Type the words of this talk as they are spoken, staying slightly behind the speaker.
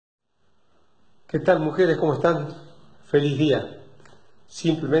¿Qué tal, mujeres? ¿Cómo están? Feliz día.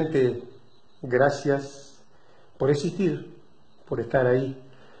 Simplemente gracias por existir, por estar ahí,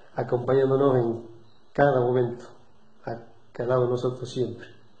 acompañándonos en cada momento, al lado de nosotros siempre.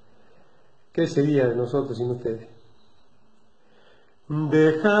 ¿Qué sería de nosotros sin ustedes?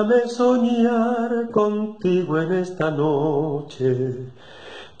 Déjame soñar contigo en esta noche.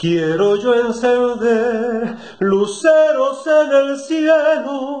 Quiero yo encender luceros en el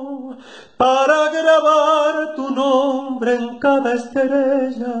cielo para grabar tu nombre en cada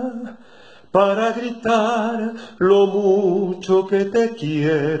estrella, para gritar lo mucho que te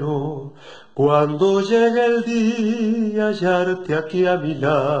quiero. Cuando llegue el día, hallarte aquí a mi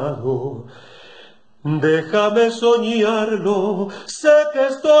lado. Déjame soñarlo, sé que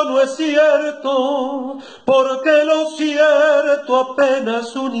esto no es cierto, porque lo cierto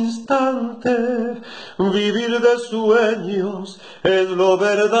apenas un instante, vivir de sueños es lo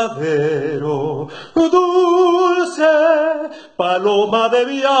verdadero. Dulce paloma de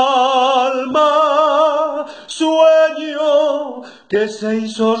mi alma, sueño que se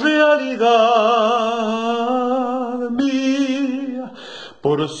hizo realidad mía.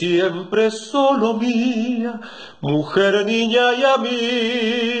 Por siempre solo mía, mujer, niña y amiga.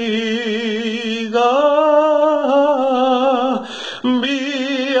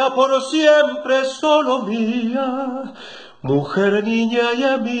 Mía, por siempre solo mía, mujer, niña y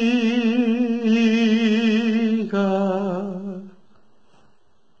amiga.